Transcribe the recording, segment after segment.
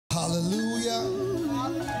Hallelujah.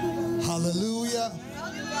 Hallelujah.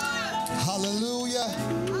 Hallelujah.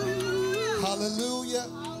 Hallelujah.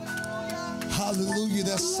 Hallelujah.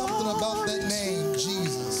 There's something about that name,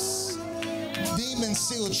 Jesus. Demons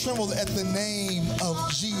still tremble at the name of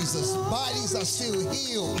Jesus. Bodies are still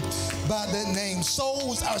healed by that name.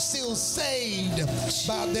 Souls are still saved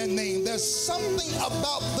by that name. There's something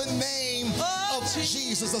about the name of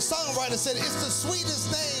Jesus. The songwriter said, it's the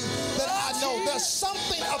sweetest name that I know. There's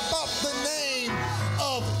something about the name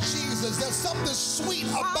of Jesus. There's something sweet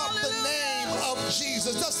about the name of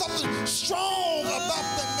Jesus. There's something strong about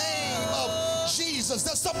the name of Jesus.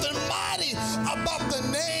 There's something mighty about the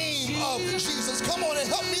name of Jesus. Come on and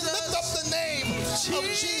help me lift up the name of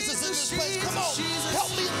Jesus in this place. Come on, help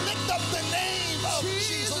me lift up the name of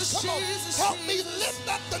Jesus. Come on, help me lift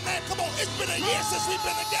up the name. Come on, it's been a year since we've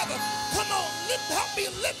been together. Come on, help me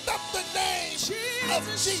lift up the name of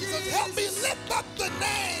Jesus. Help me lift up the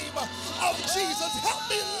name of Jesus. Help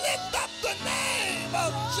me lift up the name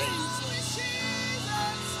of Jesus.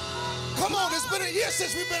 Come on, it's been a year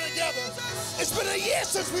since we've been together. It's been a year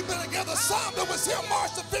since we've been together. Sandra was here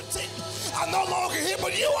March the 15th. I'm no longer here,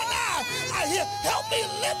 but you and I are here. Help me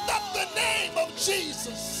lift up the name of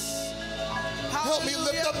Jesus. Help me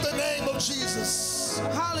lift up the name of Jesus.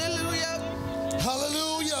 Hallelujah.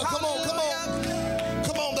 Hallelujah. Come on, come on.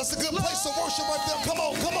 Come on, that's a good place to worship right there. Come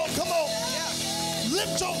on, come on, come on.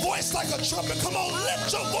 Lift your voice like a trumpet. Come on,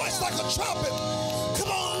 lift your voice like a trumpet.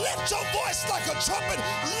 Come on, lift your voice like a trumpet.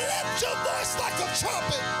 Lift your voice like a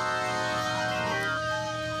trumpet.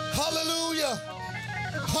 Hallelujah.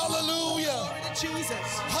 Hallelujah.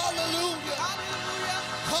 Jesus. Hallelujah.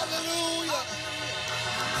 Hallelujah.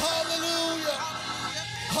 Hallelujah.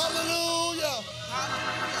 Hallelujah.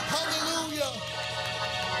 Hallelujah.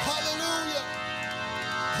 Hallelujah.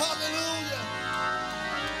 Hallelujah.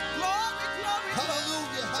 Glory, glory.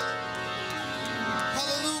 Hallelujah.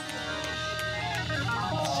 Hallelujah.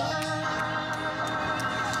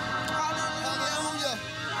 Hallelujah.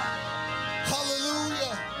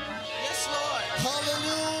 Hallelujah. Yes, Lord.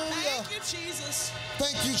 Hallelujah. Thank you, Jesus.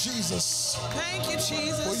 Thank you, Jesus, Thank you,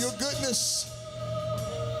 Jesus. for your goodness,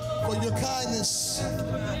 for your kindness,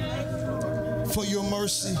 for your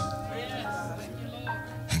mercy.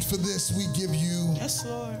 And for this, we give you Yes,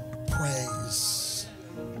 Lord. praise.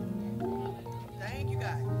 Thank you,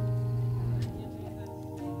 God.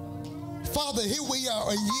 Father, here we are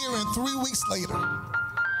a year and 3 weeks later.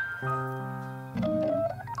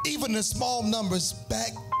 Even the small numbers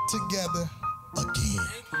back together again.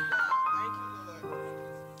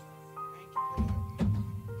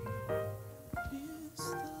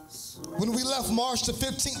 When we left March the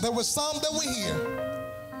 15th, there were some that were here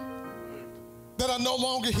that are no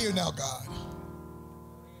longer here now, God.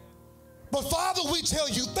 But Father, we tell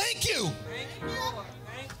you, thank you. Thank you, Lord.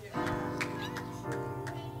 Thank you.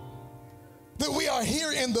 That we are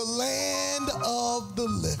here in the land of the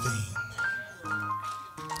living.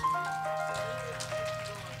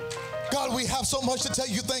 God, we have so much to tell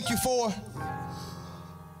you thank you for.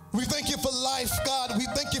 We thank you for life, God. We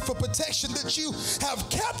thank you for protection that you have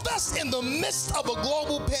kept us in the midst of a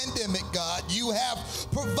global pandemic, God. You have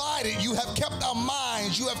provided. You have kept our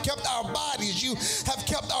minds. You have kept our bodies. You have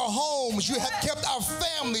kept our homes. You have kept our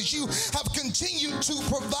families. You have continued to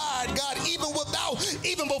provide, God, even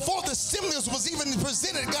before the stimulus was even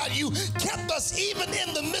presented, God. You kept us even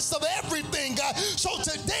in the midst of everything, God. So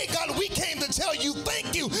today, God, we came to tell you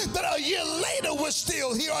thank you that a year later we're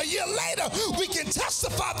still here. A year later we can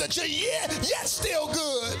testify that you're yet still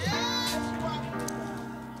good.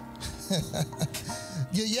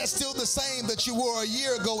 You're yet still the same that you were a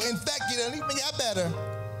year ago. In fact, you didn't even get better.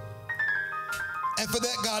 And for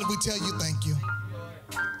that, God, we tell you thank you.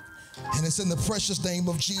 And it's in the precious name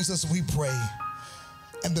of Jesus we pray.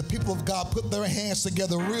 And the people of God put their hands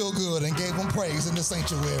together real good and gave them praise in the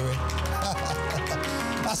sanctuary.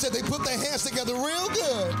 I said they put their hands together real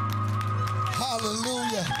good.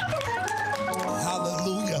 Hallelujah.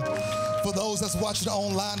 Hallelujah. For those that's watching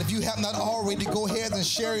online, if you have not already, go ahead and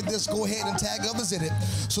share this. Go ahead and tag others in it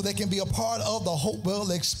so they can be a part of the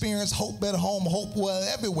Hopewell experience, Hope at Home, Hopewell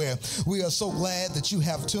everywhere. We are so glad that you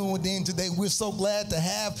have tuned in today. We're so glad to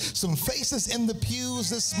have some faces in the pews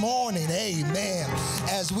this morning. Amen.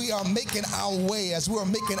 As we are making our way,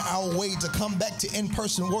 to come back to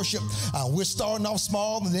in-person worship, we're starting off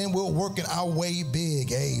small and then we're working our way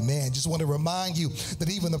big. Amen. Just want to remind you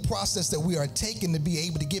that even the process that we are taking to be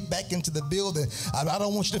able to get back into the building building. I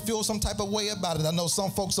don't want you to feel some type of way about it. I know some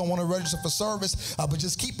folks don't want to register for service, but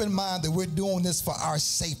just keep in mind that we're doing this for our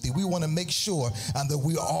safety. We want to make sure that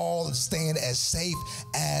we all stand as safe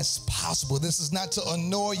as possible. This is not to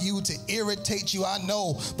annoy you, to irritate you. I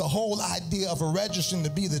know the whole idea of registering to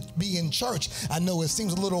be in church, I know it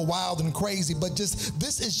seems a little wild and crazy, but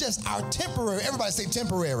this is just our temporary, everybody say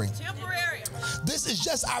temporary. Temporary. This is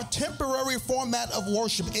just our temporary format of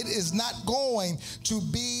worship. It is not going to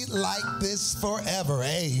be like this forever.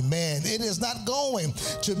 Amen. It is not going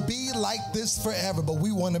to be like this forever, but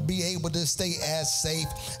we want to be able to stay as safe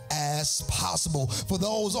as possible. For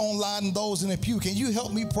those online and those in the pew, can you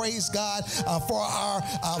help me praise God for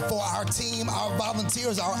our team, our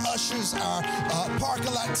volunteers, our ushers, our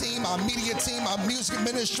parking lot team, our media team, our music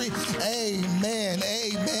ministry. Amen,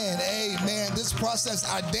 amen, amen. This process,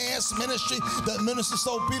 our dance ministry that ministers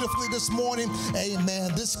so beautifully this morning.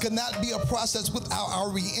 Amen. This could not be a process without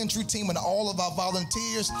our reentry team and all of our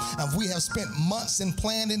volunteers. And we have spent months in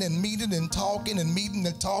planning and meeting and talking and meeting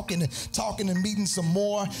and talking and meeting some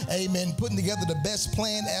more. Amen. Putting together the best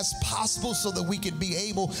plan as possible so that we could be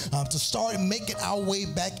able to start making our way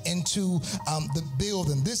back into the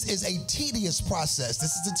building. This is a tedious process.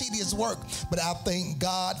 This is a tedious work, but I thank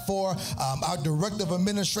God for our Director of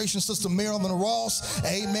Administration, Sister Marilyn Ross,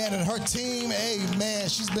 amen, and her team, amen.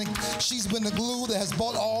 She's been the glue that has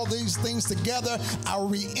brought all these things together. Our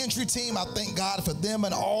reentry team, I thank God for them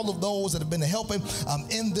and all of those that have been helping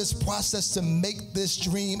in this process to make this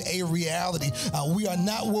dream a reality. We are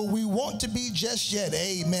not where we want to be just yet,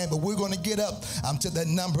 amen, but we're going to get up to that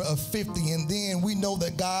number of 50, and then we know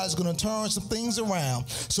that God's going to turn some things around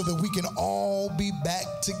so that we can all be back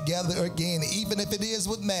together again, even if it is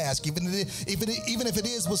with masks, even if it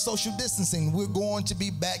is with social distancing. We're going to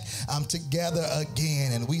be back together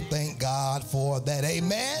again, and we thank God for that.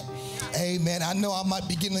 Amen. Amen. I know I might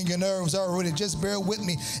be getting on your nerves already. Just bear with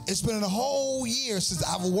me. It's been a whole year since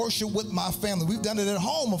I've worshiped with my family. We've done it at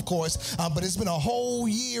home, of course, but it's been a whole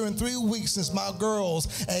year and 3 weeks since my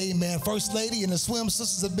girls, amen, First Lady and the Swim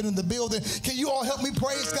Sisters have been in the building. Can you all help me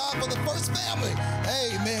praise God for the First Family?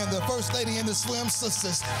 Amen. The First Lady and the Swim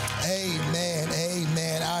Sisters. Amen.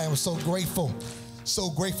 Amen. I am so grateful.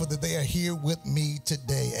 So grateful that they are here with me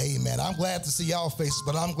today. Amen. I'm glad to see y'all faces,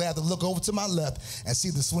 but I'm glad to look over to my left and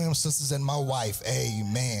see the Swim Sisters and my wife.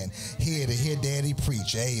 Amen. Here to hear Daddy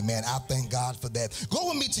preach. Amen. I thank God for that. Go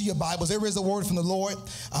with me to your Bibles. There is a word from the Lord.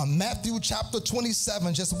 Matthew chapter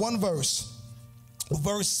 27, just one verse.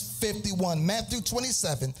 Verse 51. Matthew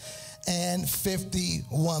 27 and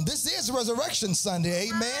 51. This is Resurrection Sunday,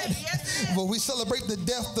 amen. Yes, where we celebrate the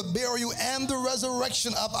death, the burial, and the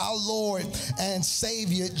resurrection of our Lord and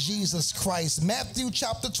Savior Jesus Christ. Matthew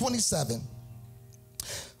chapter 27,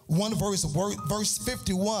 verse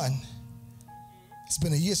 51. It's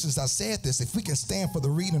been a year since I said this. If we can stand for the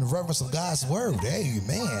reading and reverence of God's word,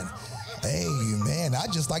 amen. Amen. I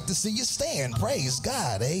just like to see you stand. Praise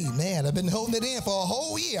God. Amen. I've been holding it in for a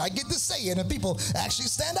whole year. I get to say it, and people actually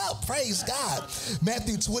stand up. Praise God.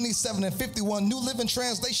 Matthew 27 and 51, New Living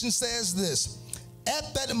Translation says this.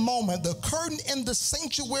 At that moment, the curtain in the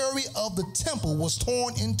sanctuary of the temple was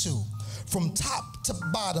torn in two. From top to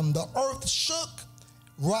bottom, the earth shook,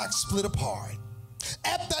 rocks split apart.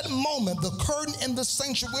 At that moment, the curtain in the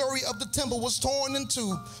sanctuary of the temple was torn in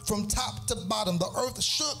two. From top to bottom, the earth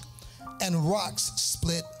shook, and rocks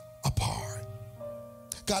split apart.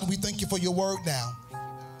 God, we thank you for your word now.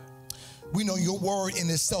 We know your word in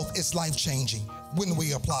itself is life-changing when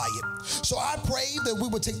we apply it. So I pray that we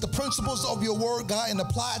would take the principles of your word, God, and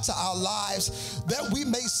apply it to our lives, that we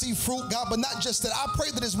may see fruit, God, but not just that. I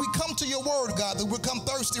pray that as we come to your word, God, that we'll come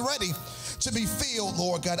thirsty, ready to be filled,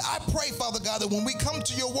 Lord God. I pray, Father God, that when we come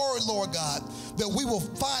to your word, Lord God, that we will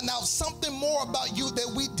find out something more about you that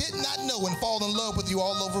we did not know and fall in love with you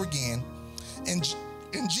all over again.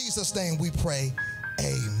 In Jesus' name we pray,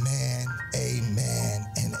 amen, amen,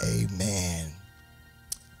 and amen.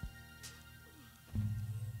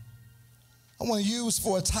 I want to use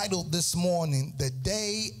for a title this morning, The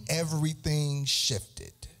Day Everything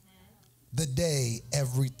Shifted. The Day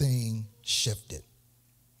Everything Shifted.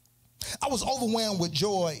 I was overwhelmed with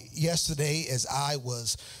joy yesterday as I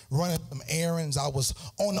was running some errands. I was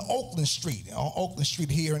on Oakland Street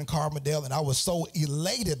here in Carbondale, and I was so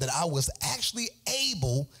elated that I was actually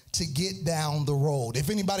able to get down the road. If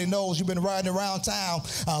anybody knows, you've been riding around town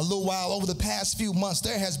a little while over the past few months,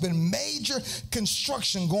 there has been major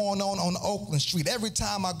construction going on Oakland Street. Every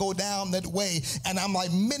time I go down that way and I'm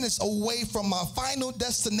like minutes away from my final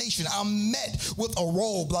destination, I'm met with a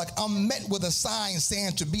roadblock. I'm met with a sign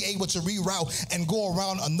saying to be able to reroute and go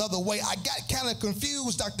around another way. I got kind of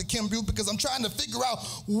confused, Dr. Kimbrew, because I'm trying to figure out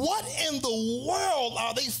what in the world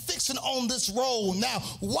are they fixing on this road now?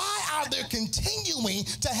 Why are they continuing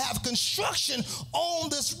to have construction on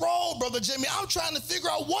this road, Brother Jimmy? I'm trying to figure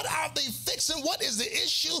out, what are they fixing? What is the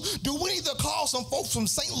issue? Do we need to call some folks from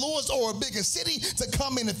St. Louis or a bigger city to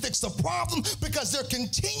come in and fix the problem? Because they're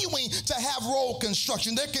continuing to have road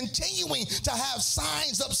construction. They're continuing to have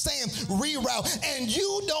signs up saying reroute. And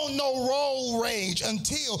you don't know road rage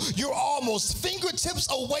until you're almost fingertips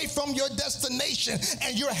away from your destination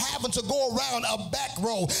and you're having to go around a back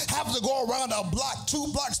road, having to go around a block, 2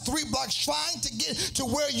 blocks, 3 blocks, trying to get to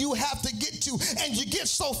where you have to get to, and you get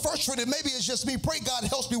so frustrated. Maybe it's just me. Pray God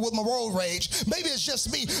helps me with my road rage. Maybe it's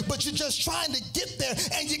just me, but you're just trying to get there,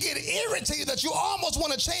 and you get irritated that you almost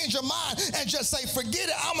want to change your mind and just say, forget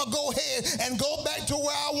it, I'm going to go ahead and go back to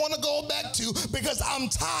where I want to go back to, because I'm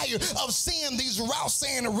tired of seeing these routes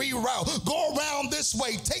saying reroute. Go around this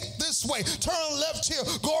way, take this way, turn left here,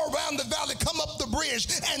 go around the valley, come up the bridge,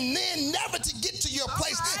 and then never to get to your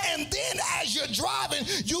place. And then as you're driving,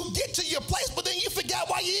 you get to your place, but then you forget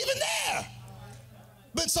why you're even there.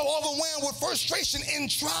 Been so overwhelmed with frustration in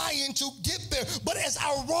trying to get there. But as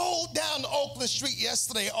I rolled down Oakland Street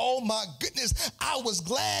yesterday, oh my goodness, I was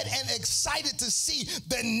glad and excited to see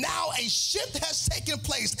that now a shift has taken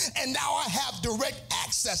place and now I have direct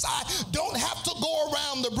access. I don't have to go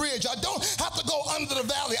around the bridge. I don't have to go under the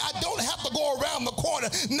valley. I don't have to go around the corner.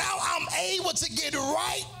 Now I'm able to get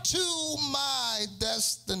right to my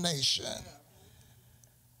destination.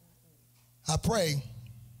 I pray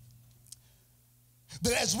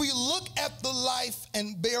that as we look at the life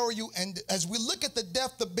and burial, and as we look at the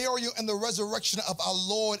death, the burial, and the resurrection of our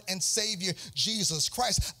Lord and Savior, Jesus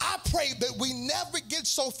Christ, I pray that we never get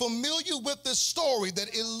so familiar with this story that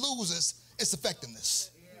it loses its effectiveness.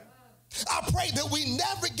 I pray that we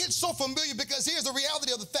never get so familiar, because here's the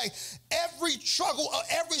reality of the fact. Every struggle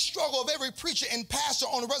of every preacher and pastor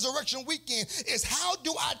on Resurrection Weekend is, how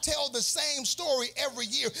do I tell the same story every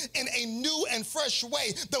year in a new and fresh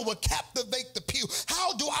way that will captivate the pew?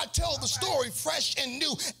 How do I tell the story fresh and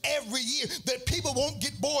new every year that people won't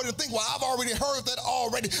get bored and think, well, I've already heard that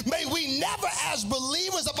already? May we never, as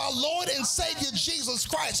believers of our Lord and Savior Jesus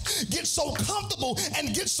Christ, get so comfortable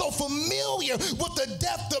and get so familiar with the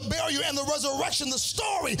death, the burial, and the resurrection, the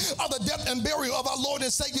story of the death and burial of our Lord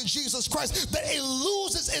and Savior Jesus Christ, that it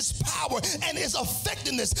loses its power and its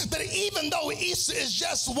effectiveness, that even though Easter is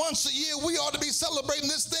just once a year, we ought to be celebrating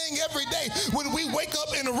this thing every day when we wake up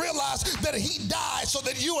and realize that he died so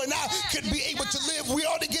that you and I could be able to live. We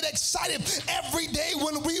ought to get excited every day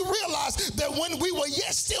when we realize that when we were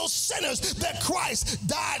yet still sinners, that Christ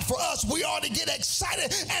died for us. We ought to get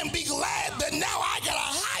excited and be glad that now I got a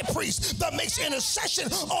high priest that makes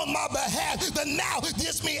intercession on my behalf, that now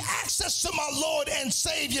gives me access to my Lord and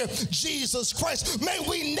Savior, Jesus Christ. May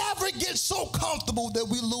we never get so comfortable that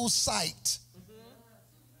we lose sight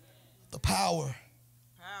the power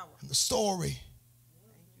and the story,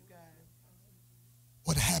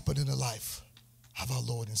 what happened in the life of our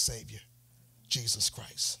Lord and Savior, Jesus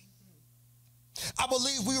Christ. I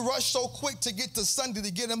believe we rush so quick to get to Sunday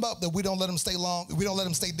to get him up that we don't let him stay long. We don't let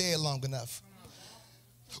him stay dead long enough.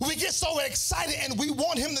 We get so excited and we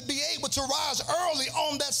want him to be able to rise early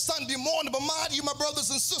on that Sunday morning. But mind you, my brothers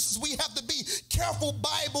and sisters, we have to be careful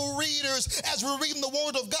Bible readers as we're reading the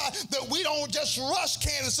Word of God, that we don't just rush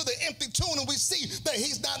Candace to the empty tomb and we see that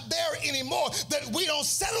he's not there anymore, that we don't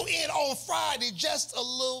settle in on Friday just a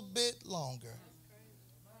little bit longer.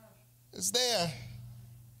 It's there,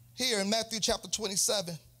 here in Matthew chapter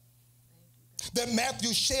 27, that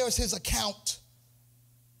Matthew shares his account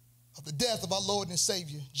of the death of our Lord and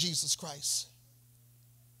Savior, Jesus Christ.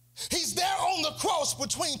 He's there on the cross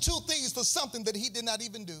between two thieves for something that he did not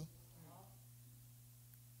even do.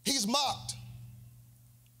 He's mocked,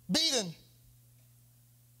 beaten.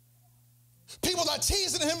 People are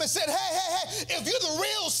teasing him and said, hey, if you're the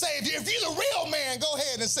real Savior, if you're the real man, go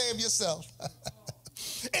ahead and save yourself.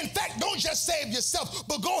 In fact, don't just save yourself,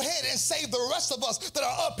 but go ahead and save the rest of us that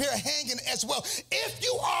are up here hanging as well. If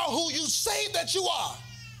you are who you say that you are,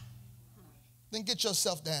 then get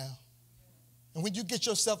yourself down. And when you get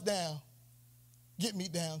yourself down, get me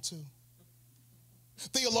down too.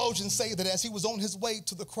 Theologians say that as he was on his way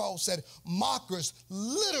to the cross, that mockers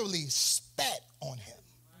literally spat on him.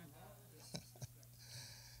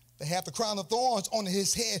 They had the crown of thorns on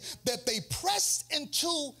his head that they pressed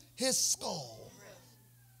into his skull.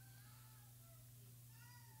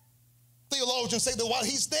 Theologians say that while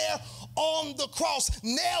he's there on the cross,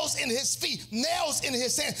 nails in his feet, nails in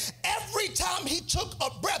his hand, every time he took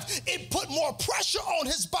a breath, it put more pressure on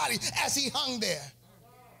his body as he hung there.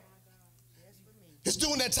 It's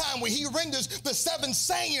during that time where he renders the 7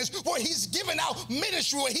 sayings, where he's giving out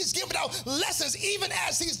ministry, where he's giving out lessons, even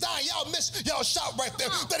as he's dying. Y'all shout right there.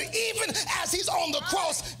 That even as he's on the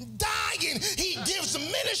cross dying, he gives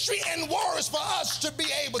ministry and words for us to be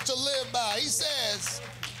able to live by. He says,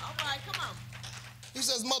 All right, come on. He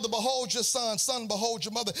says, mother, behold your son. Son, behold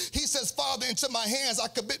your mother. He says, Father, into my hands I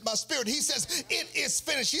commit my spirit. He says, it is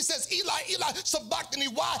finished. He says, Eli, Eli, sabachthani,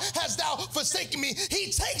 why hast thou forsaken me? He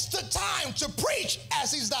takes the time to preach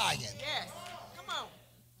as he's dying. Yes, come on.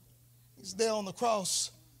 He's there on the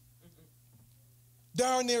cross,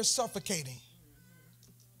 down there suffocating.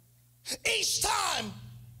 Each time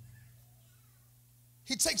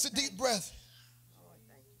he takes a deep breath.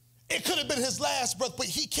 It could have been his last breath, but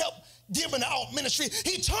he kept giving out ministry.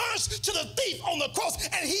 He turns to the thief on the cross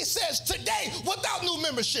and he says, today, without new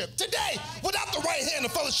membership, today, without the right hand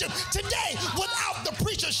of fellowship, today, without the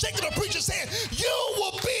preacher shaking the preacher's hand, you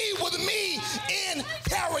will be with me in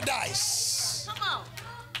paradise. Come on.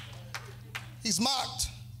 He's mocked,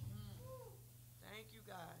 Thank you,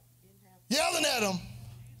 God. yelling at him.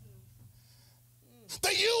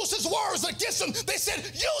 They used his words against him. They said,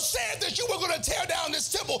 you said that you were going to tear down this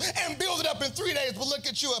temple and build it up in 3 days, but look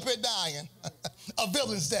at you up here dying. A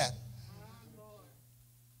villain's death.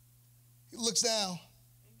 He looks down.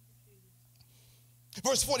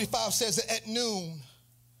 Verse 45 says that at noon,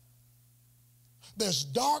 there's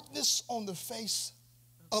darkness on the face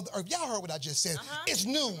of the earth. Y'all heard what I just said. It's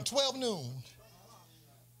noon, 12 noon.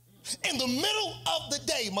 In the middle of the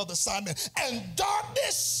day, Mother Simon, and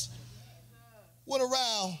darkness went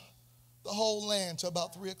around the whole land till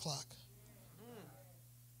about 3 o'clock.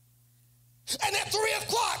 And at 3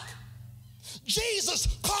 o'clock, Jesus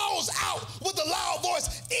calls out with a loud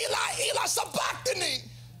voice, Eli, Eli, sabachthani.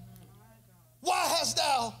 Why hast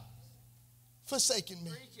thou forsaken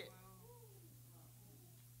me?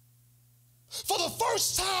 For the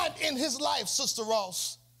first time in his life, Sister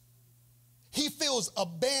Ross, he feels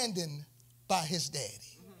abandoned by his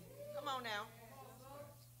daddy. Come on now.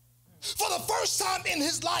 For the first time in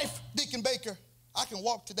his life, Deacon Baker, I can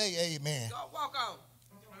walk today, amen. Go, walk on.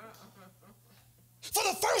 For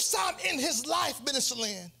the first time in his life, Minister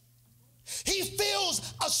Lynn, he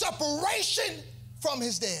feels a separation from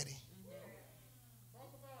his daddy.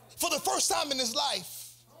 For the first time in his life,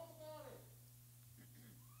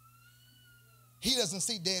 he doesn't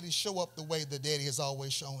see daddy show up the way the daddy has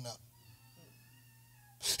always shown up.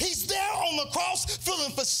 He's there on the cross,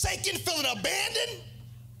 feeling forsaken, feeling abandoned.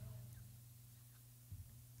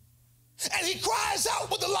 And he cries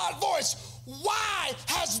out with a loud voice, why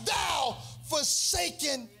hast thou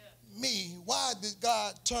forsaken me? Why did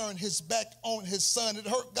God turn his back on his son? It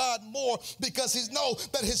hurt God more because he knows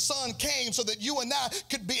that his son came so that you and I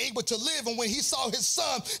could be able to live. And when he saw his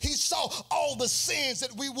son, he saw all the sins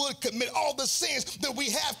that we would commit, all the sins that we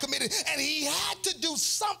have committed. And he had to do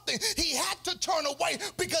something. He had to turn away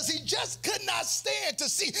because he just could not stand to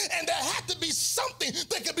see. And there had to be something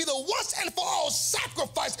that could be the once and for all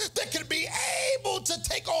sacrifice that could be able to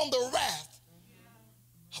take on the wrath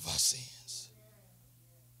of our sins.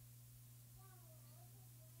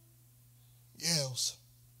 Yells,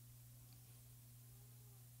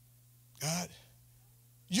 God,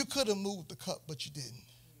 you could have moved the cup, but you didn't.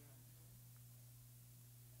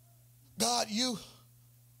 God, you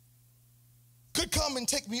could come and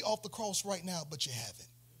take me off the cross right now, but you haven't.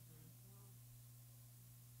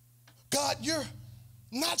 God, you're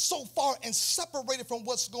not so far and separated from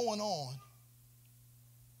what's going on,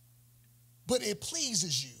 but it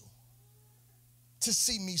pleases you to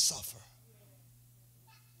see me suffer.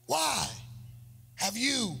 Why have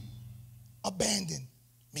you abandoned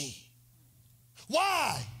me?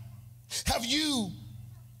 Why have you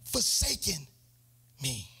forsaken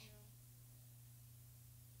me?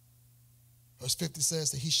 Verse 50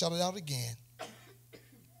 says that he shouted out again,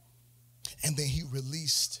 and then he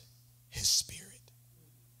released his spirit.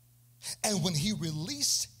 And when he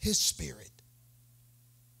released his spirit,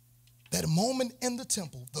 that moment in the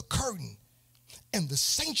temple, the curtain and the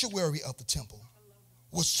sanctuary of the temple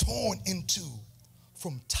was torn in two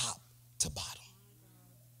from top to bottom.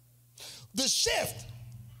 The shift,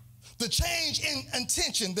 the change in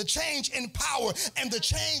intention, the change in power, and the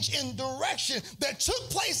change in direction that took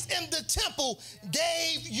place in the temple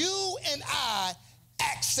gave you and I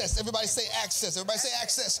access. Everybody say access. Everybody say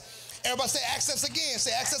access. Everybody say access again.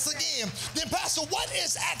 Say access again. Then, Pastor, what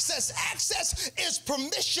is access? Access is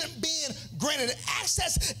permission being granted.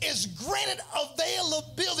 Access is granted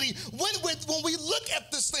availability. When we look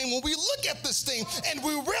at this thing, and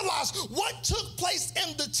we realize what took place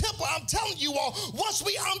in the temple, I'm telling you all, once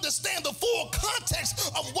we understand the full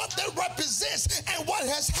context of what that represents and what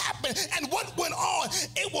has happened and what went on,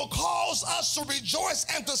 it will cause us to rejoice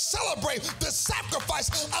and to celebrate the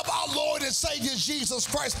sacrifice of our Lord and Savior Jesus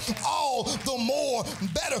Christ all the more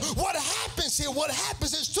better. What happens here? What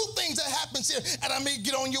happens is two things that happens here, and I may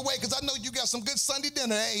get on your way because I know you got some good Sunday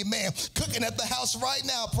dinner, amen, cooking at the house right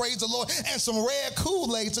now, praise the Lord, and some red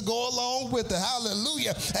Kool-Aid to go along with it,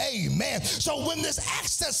 hallelujah, amen. So when this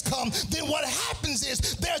access comes, then what happens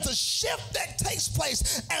is there's a shift that takes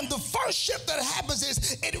place, and the first shift that happens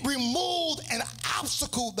is it removed an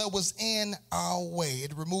obstacle that was in our way.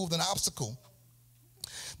 It removed an obstacle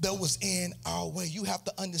that was in our way. You have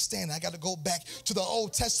to understand, I got to go back to the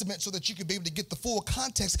Old Testament so that you can be able to get the full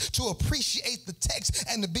context to appreciate the text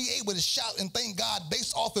and to be able to shout and thank God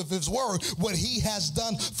based off of his word, what he has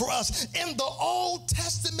done for us. In the Old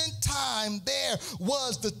Testament time, there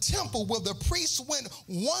was the temple where the priests went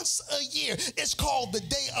once a year. It's called the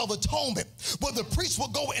Day of Atonement, where the priests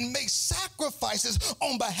would go and make sacrifices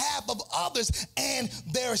on behalf of others and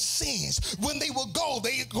their sins. When they would go,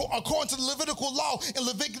 they go according to the Levitical law in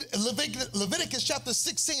Leviticus chapter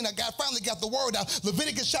 16, I finally got the word out,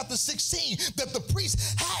 Leviticus chapter 16, that the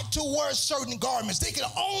priests had to wear certain garments. They could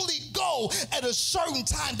only go at a certain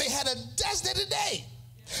time. They had a designated day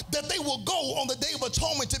that they will go on the Day of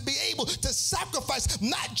Atonement to be able to sacrifice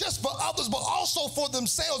not just for others but also for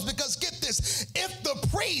themselves. Because get this, if the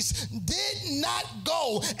priests did not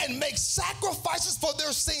go and make sacrifices for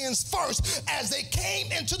their sins first, as they came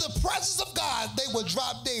into the presence of God, they would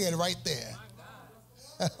drop dead right there.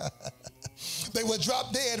 They would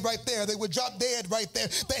drop dead right there. They would drop dead right there.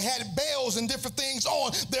 They had bells and different things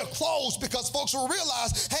on their clothes because folks will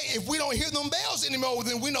realize, hey, if we don't hear them bells anymore,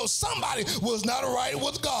 then we know somebody was not right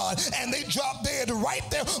with God. And they dropped dead right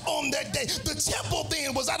there on that day. The temple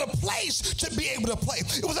then was at a place to be able to play.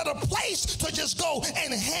 It was at a place to just go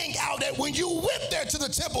and hang out at. When you went there to the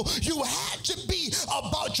temple, you had to be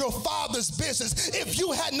about your Father's business. If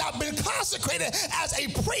you had not been consecrated as a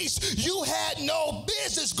priest, you had no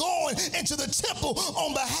business going into the temple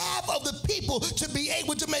on behalf of the people to be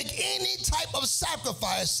able to make any type of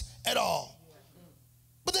sacrifice at all.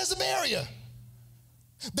 But there's a barrier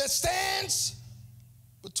that stands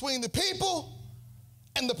between the people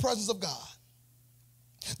and the presence of God.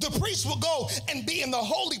 The priests would go and be in the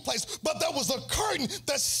holy place, but there was a curtain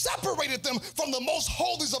that separated them from the most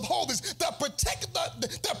holies of holies that protected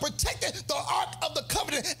the Ark of the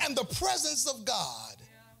Covenant and the presence of God.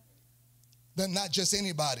 That not just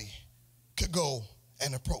anybody could go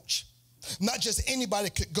and approach. Not just anybody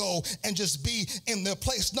could go and just be in their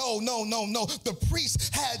place. No. The priests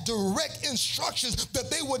had direct instructions that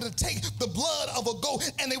they were to take the blood of a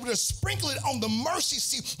goat and they were to sprinkle it on the mercy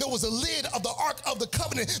seat. There was a lid of the Ark of the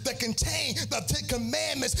Covenant that contained the 10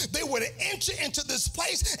 Commandments. They were to enter into this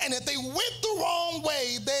place, and if they went the wrong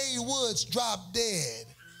way, they would drop dead.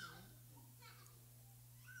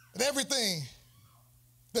 And everything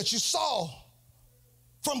that you saw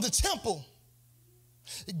from the temple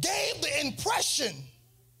gave the impression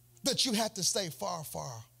that you had to stay far,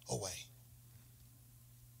 far away.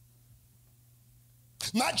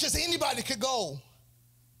 Not just anybody could go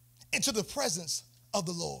into the presence of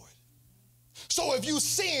the Lord. So if you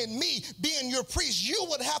sin, me being your priest, you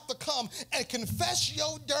would have to come and confess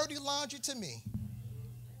your dirty laundry to me.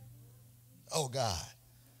 Oh, God.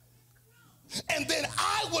 And then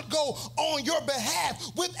I would go on your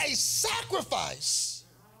behalf with a sacrifice,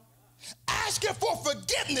 asking for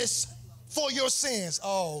forgiveness for your sins.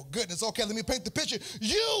 Oh, goodness. Okay, let me paint the picture.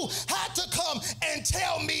 You had to come and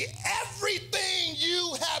tell me everything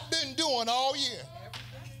you have been doing all year.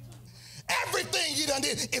 Everything you done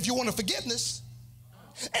did, if you want a forgiveness.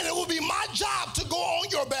 And it will be my job to go on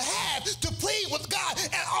your behalf to plead with God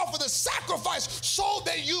and offer the sacrifice so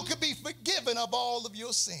that you could be forgiven of all of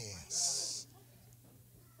your sins.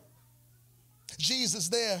 Jesus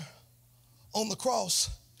there on the cross,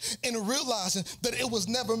 and realizing that it was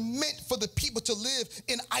never meant for the people to live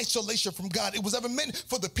in isolation from God. It was never meant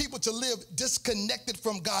for the people to live disconnected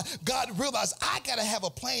from God. God realized, I got to have a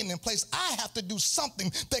plan in place. I have to do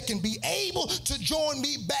something that can be able to join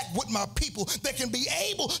me back with my people, that can be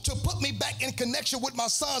able to put me back in connection with my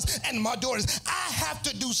sons and my daughters. I have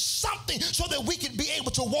to do something so that we can be able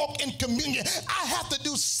to walk in communion. I have to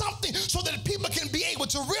do something so that people can be able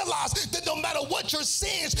to realize that no matter what your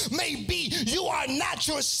sins may be, you are not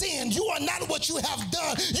your sinned. You are not what you have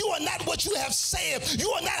done. You are not what you have said. You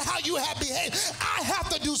are not how you have behaved. I have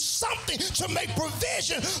to do something to make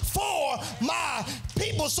provision for my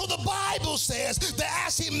people. So the Bible says that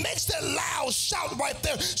as he makes that loud shout right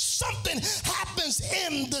there, something happens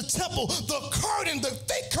in the temple. The curtain, the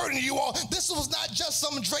thick curtain, you all, this was not just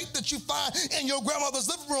some drape that you find in your grandmother's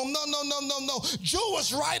living room. No.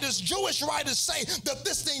 Jewish writers say that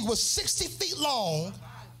this thing was 60 feet long,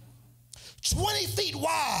 20 feet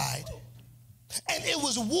wide, and it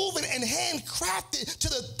was woven and handcrafted to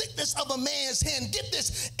the thickness of a man's hand. Get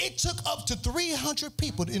this, it took up to 300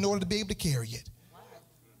 people in order to be able to carry it.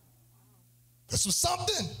 This was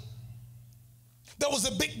something. That was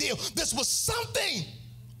a big deal. This was something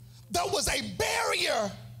that was a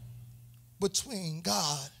barrier between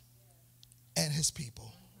God and his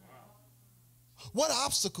people. What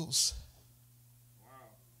obstacles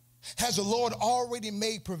has the Lord already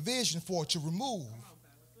made provision for to remove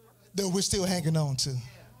that we're still hanging on to?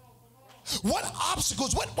 What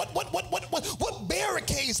obstacles, what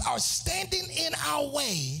barricades are standing in our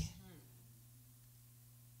way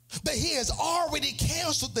that he has already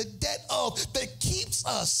canceled the debt of, that keeps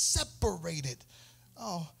us separated?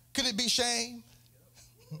 Oh, could it be shame?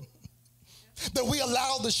 That we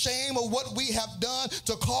allow the shame of what we have done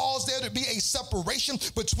to cause there to be a separation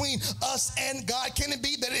between us and God? Can it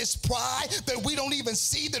be that it's pride, that we don't even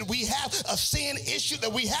see that we have a sin issue,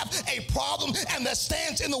 that we have a problem, and that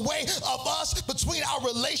stands in the way of us between our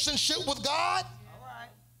relationship with God? All right.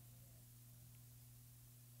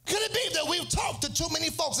 Could it be that we've talked to too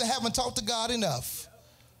many folks and haven't talked to God enough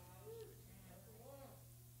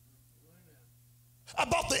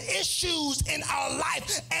about the issues in our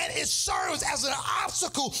life, and it serves as an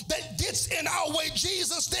obstacle that gets in our way?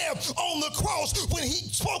 Jesus there on the cross, when he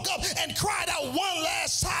spoke up and cried out one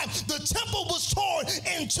last time, the temple was torn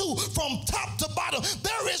in two from top to bottom.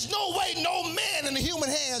 There is no way no man in the human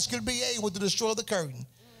hands could be able to destroy the curtain.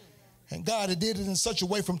 And God had did it in such a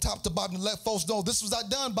way from top to bottom to let folks know this was not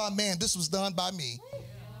done by man, this was done by me.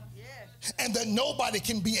 And that nobody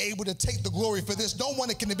can be able to take the glory for this. No one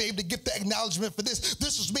can be able to get the acknowledgement for this.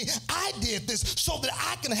 This was me. I did this so that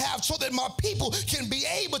I can have, so that my people can be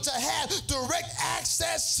able to have direct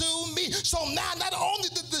access to me. So now not only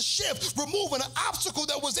did the shift remove an obstacle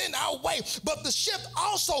that was in our way, but the shift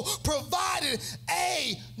also provided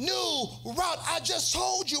a new route. I just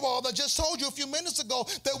told you a few minutes ago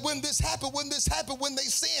that when this happened, when they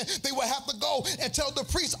sinned, they would have to go and tell the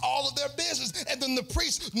priest all of their business. And then the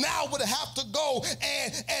priest now would have to go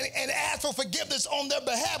and ask for forgiveness on their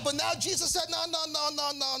behalf. But now Jesus said,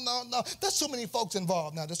 no. There's too many folks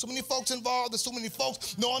involved now. There's too many folks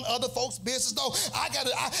knowing other folks' business. No, I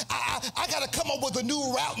gotta come up with a new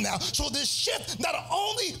route now. So this shift not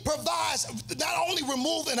only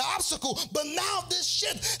remove an obstacle, but now this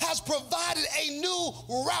shift has provided a new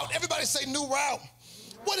route. Everybody say new route.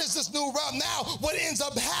 What is this new route now? What ends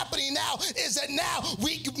up happening now is that now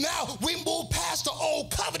we move past the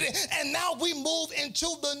old covenant, and now we move into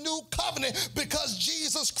the new covenant because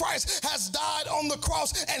Jesus Christ has died on the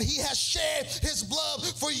cross and he has shed his blood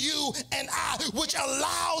for you and I, which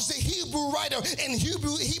allows the Hebrew writer in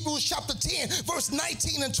Hebrews chapter 10, verse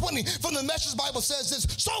 19 and 20 from the Message Bible says this: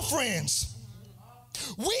 so friends,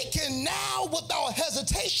 we can now without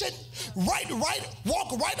hesitation walk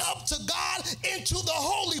right up to God into the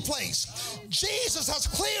holy place. Jesus has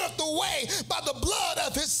cleared the way by the blood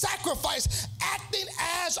of his sacrifice, acting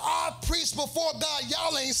as our priest before God.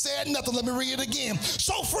 Y'all ain't said nothing. Let me read it again.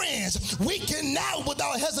 So friends, we can now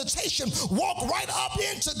without hesitation walk right up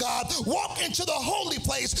into God, walk into the holy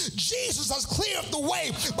place. Jesus has cleared the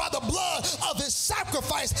way by the blood of his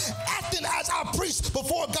sacrifice, acting as our priest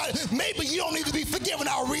before God. Maybe you don't need to be forgiven.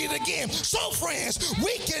 I'll read it again. So friends,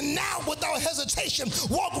 we can now without hesitation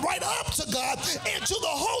walk right up to God into the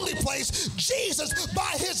holy place. Jesus,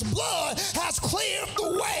 by his blood, has cleared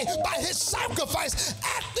the way by his sacrifice,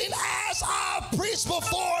 acting as our priest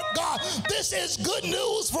before God. This is good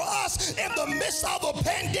news for us in the midst of a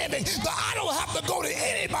pandemic, that I don't have to go to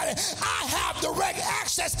anybody. I have direct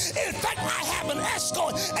access. In fact, I have an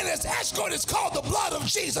escort, and this escort is called the blood of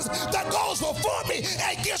Jesus that goes before me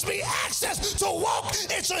and gives me access to walk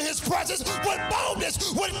into his presence with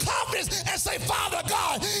boldness, with confidence, and say, Father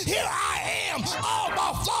God, here I am, all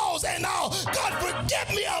my flaws and all. God,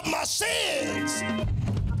 forgive me of my sins.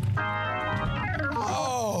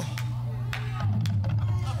 Oh,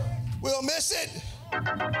 we'll miss it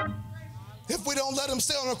if we don't let him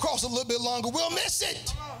stay on the cross a little bit longer. We'll miss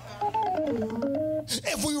it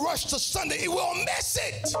if we rush to Sunday. We'll miss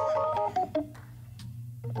it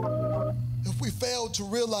if we fail to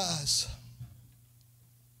realize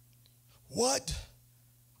what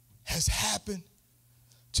has happened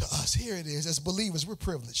to us. Here it is. As believers, we're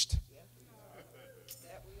privileged.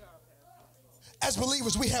 As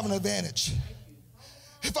believers, we have an advantage.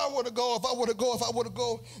 If I were to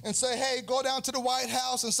go and say, hey, go down to the White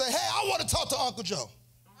House and say, hey, I want to talk to Uncle Joe.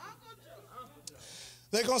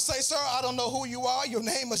 They're going to say, sir, I don't know who you are. Your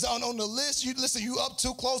name is on the list. You up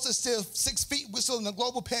too close. It's still 6 feet. We're still in a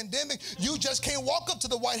global pandemic. You just can't walk up to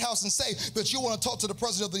the White House and say that you want to talk to the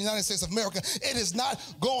President of the United States of America. It is not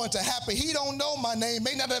going to happen. He don't know my name.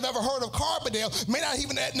 May not have ever heard of Carbondale. May not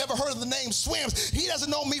even have never heard of the name Swims. He doesn't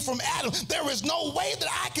know me from Adam. There is no way that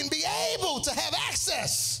I can be able to have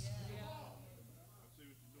access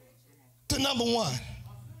to number one.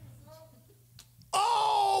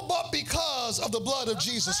 Oh, but because of the blood of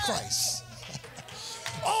Jesus Christ.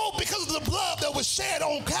 Oh, because of the blood that was shed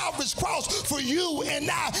on Calvary's cross for you and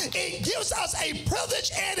I, it gives us a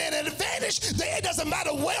privilege and an advantage that it doesn't matter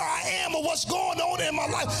where I am or what's going on in my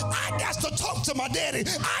life. I got to talk to my daddy.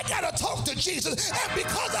 I got to talk to Jesus. And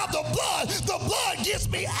because of the blood gives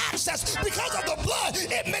me access. Because of the blood,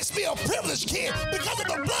 it makes me a privileged kid. Because of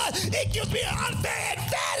the blood, it gives me an unfair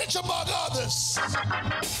advantage among others.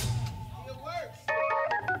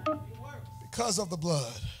 Because of the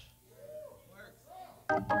blood,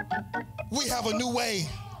 we have a new way.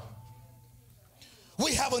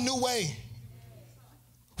 We have a new way.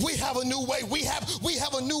 We have a new way. We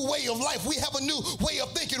have a new way of life. We have a new way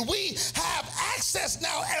of thinking. We have access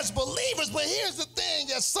now as believers. But here's the thing,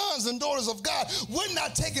 as sons and daughters of God, we're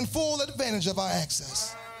not taking full advantage of our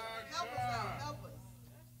access.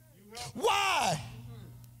 Why?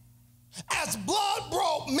 As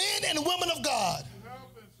blood-brought men and women of God,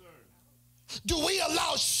 do we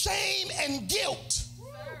allow shame and guilt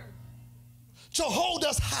to hold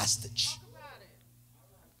us hostage?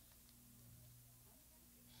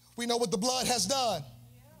 We know what the blood has done.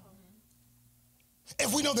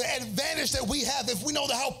 If we know the advantage that we have, if we know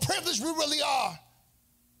how privileged we really are,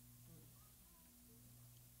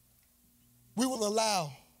 we will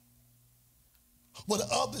allow what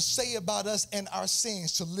others say about us and our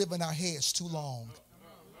sins to live in our heads too long.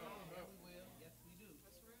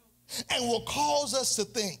 And will cause us to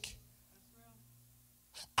think,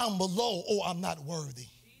 I'm below or I'm not worthy.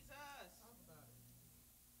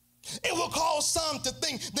 It will cause some to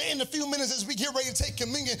think that in a few minutes as we get ready to take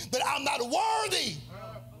communion that I'm not worthy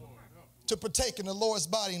to partake in the Lord's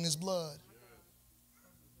body and his blood.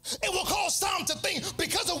 It will cause some to think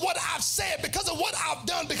because of what I've said, because of what I've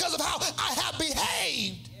done, because of how I have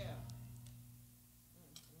behaved,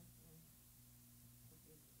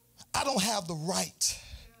 I don't have the right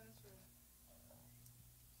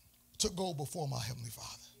to go before my Heavenly Father.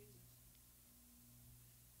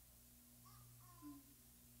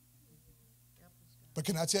 But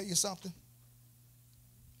can I tell you something?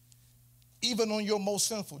 Even on your most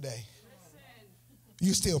sinful day,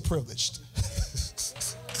 you're still privileged.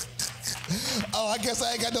 Oh, I guess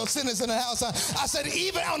I ain't got no sinners in the house. I said,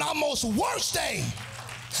 even on our most worst day,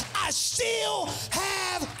 I still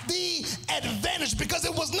have the advantage because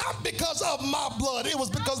it was not because of my blood. It was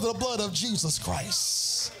because of the blood of Jesus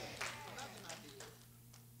Christ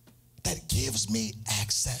that gives me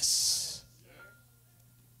access.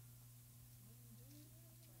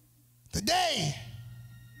 Today,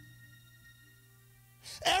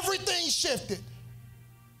 everything shifted.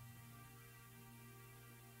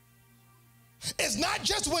 It's not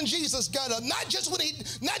just when Jesus got up, not just when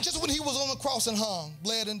he was on the cross and hung,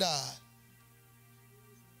 bled and died.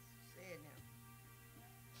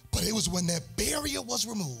 But it was when that barrier was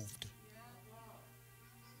removed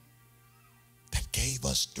that gave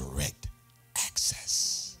us direct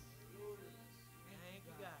access.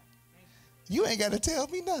 You ain't got to tell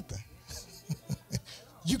me nothing.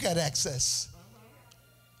 You got access.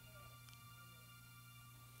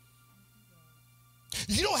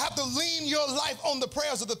 You don't have to lean your life on the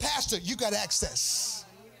prayers of the pastor. You got access.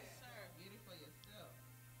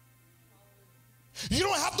 You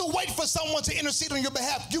don't have to wait for someone to intercede on your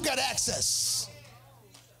behalf. You got access.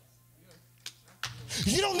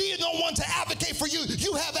 You don't need no one to advocate for you.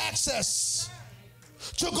 You have access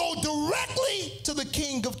to go directly to the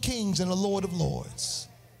King of Kings and the Lord of Lords.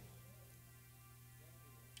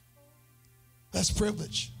 That's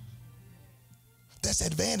privilege. That's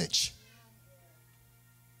advantage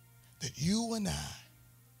that you and I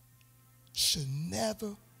should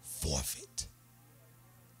never forfeit.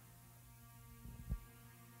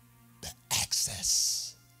 The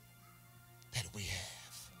access that we have.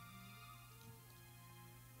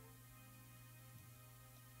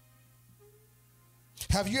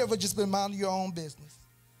 Have you ever just been minding your own business?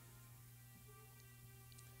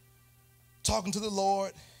 Talking to the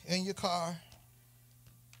Lord in your car,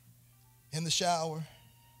 in the shower,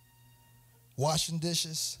 washing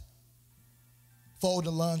dishes,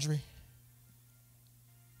 folding laundry.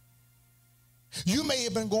 You may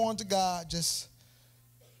have been going to God just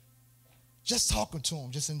talking to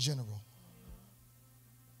him, just in general.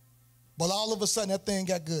 But all of a sudden, that thing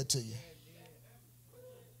got good to you.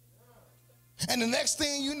 And the next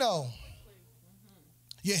thing you know,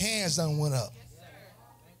 your hands done went up.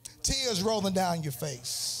 Tears rolling down your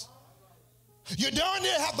face. You darn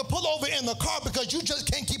near have to pull over in the car because you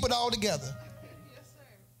just can't keep it all together.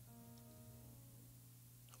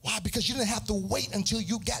 Why? Because you didn't have to wait until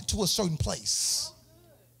you got to a certain place.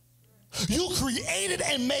 You created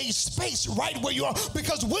and made space right where you are.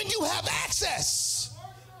 Because when you have access,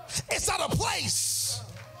 it's not a place.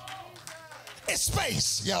 It's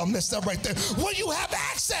space. Y'all messed up right there. When you have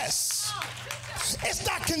access, it's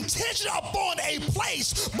not contingent upon a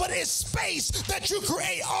place, but it's space that you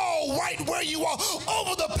create all right where you are.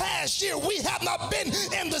 Over the past year, we have not been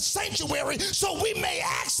in the sanctuary, so we may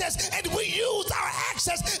access and we use our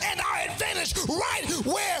access and our advantage right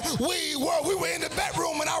where we were. We were in the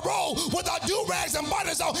bedroom in our roll with our do-rags and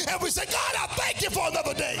buttons on, and we said, God, I thank you for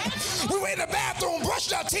another day. We were in the bathroom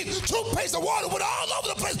brushing our teeth, toothpaste and water went all over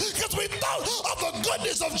the place because we thought of the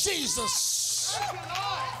goodness of Jesus.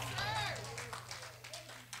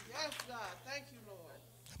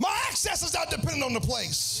 My access is not dependent on the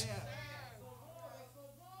place.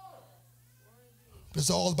 It's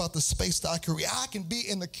all about the space that I create. I can be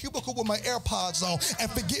in the cubicle with my AirPods on and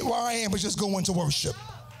forget where I am and just go into worship.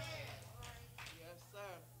 Yes, sir.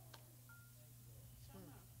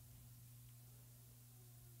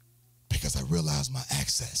 Because I realize my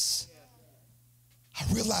access.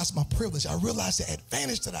 I realize my privilege. I realize the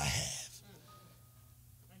advantage that I have.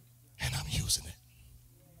 And I'm using it.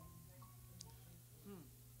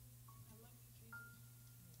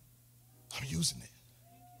 I'm using it.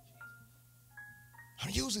 I'm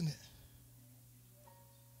using it.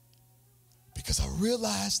 Because I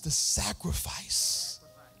realized the sacrifice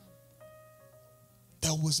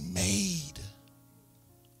that was made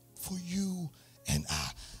for you and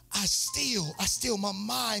I still, my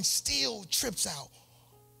mind still trips out.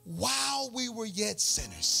 While we were yet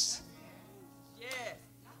sinners. Yes.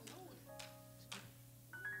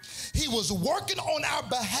 He was working on our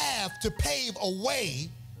behalf to pave a way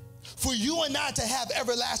for you and I to have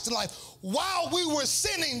everlasting life. While we were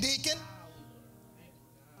sinning, deacon,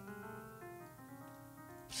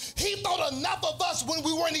 he thought enough of us when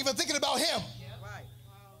we weren't even thinking about him. Right.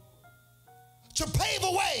 To pave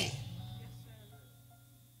a way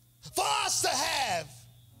for us to have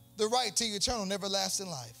the right to eternal and everlasting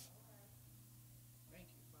life.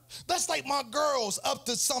 That's like my girls up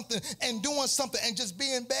to something and doing something and just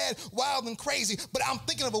being bad, wild, and crazy, but I'm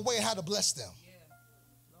thinking of a way how to bless them.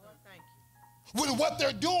 Lord, thank you. When what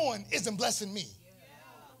they're doing isn't blessing me.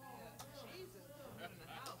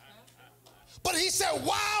 But he said,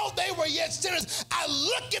 while they were yet sinners, I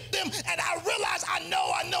look at them and I realize I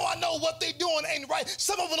know what they're doing ain't right.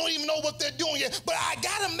 Some of them don't even know what they're doing yet, but I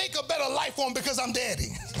got to make a better life for them because I'm daddy.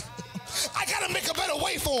 I got to make a better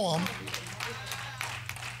way for them.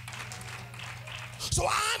 So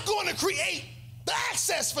I'm going to create the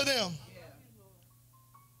access for them.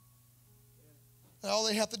 And all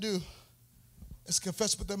they have to do is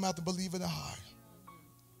confess with their mouth and believe in their heart.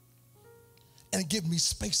 And give me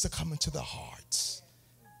space to come into their hearts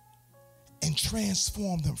and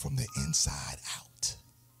transform them from the inside out.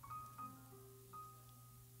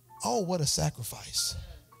 Oh, what a sacrifice.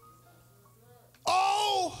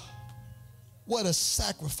 Oh, what a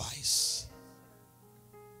sacrifice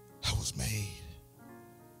that was made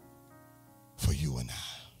for you and I.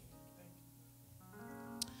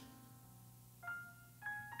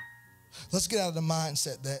 Let's get out of the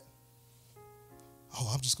mindset that,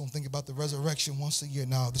 oh, I'm just going to think about the resurrection once a year.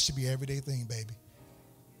 No, this should be an everyday thing, baby.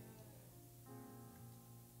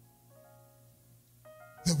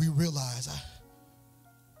 That we realize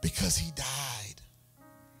because he died,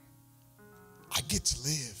 I get to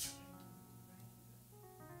live.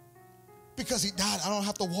 Because he died, I don't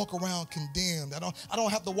have to walk around condemned. I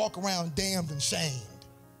don't have to walk around damned and shamed.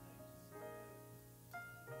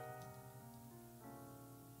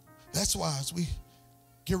 That's why as we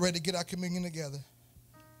get ready to get our communion together,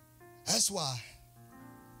 that's why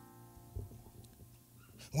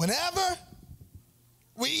whenever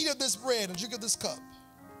we eat of this bread and drink of this cup,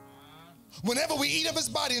 whenever we eat of his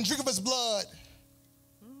body and drink of his blood,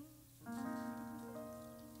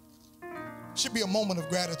 it should be a moment of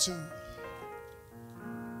gratitude.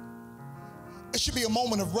 It should be a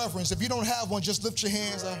moment of reverence. If you don't have one, just lift your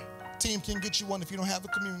hands. Our team can get you one if you don't have a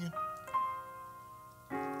communion.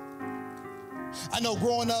 I know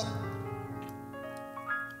growing up,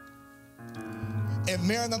 at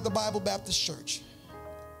Maranatha Bible Baptist Church,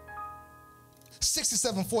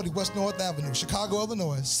 6740 West North Avenue, Chicago,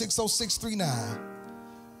 Illinois, 60639.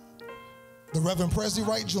 The Reverend Presley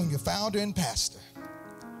Wright Jr., founder and pastor.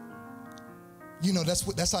 You know,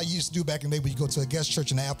 that's how you used to do back in the day when you go to a guest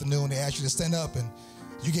church in the afternoon, they ask you to stand up and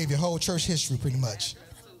you gave your whole church history pretty much.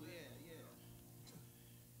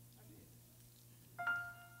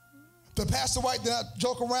 But Pastor White did not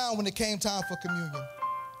joke around when it came time for communion.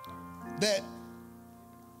 That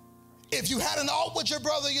if you had an ought with your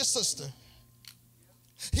brother or your sister,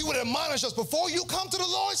 he would admonish us before you come to the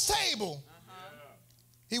Lord's table.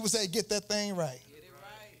 He would say, get that thing right. Get it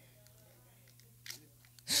right.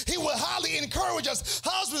 He would highly encourage us,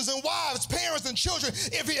 husbands and wives, parents and children,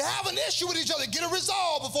 if you have an issue with each other, get it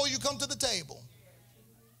resolved before you come to the table.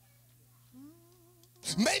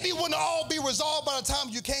 Maybe it wouldn't all be resolved by the time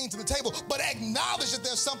you came to the table, but acknowledge that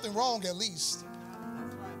there's something wrong at least.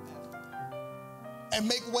 And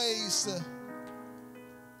make ways to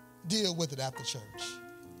deal with it after church.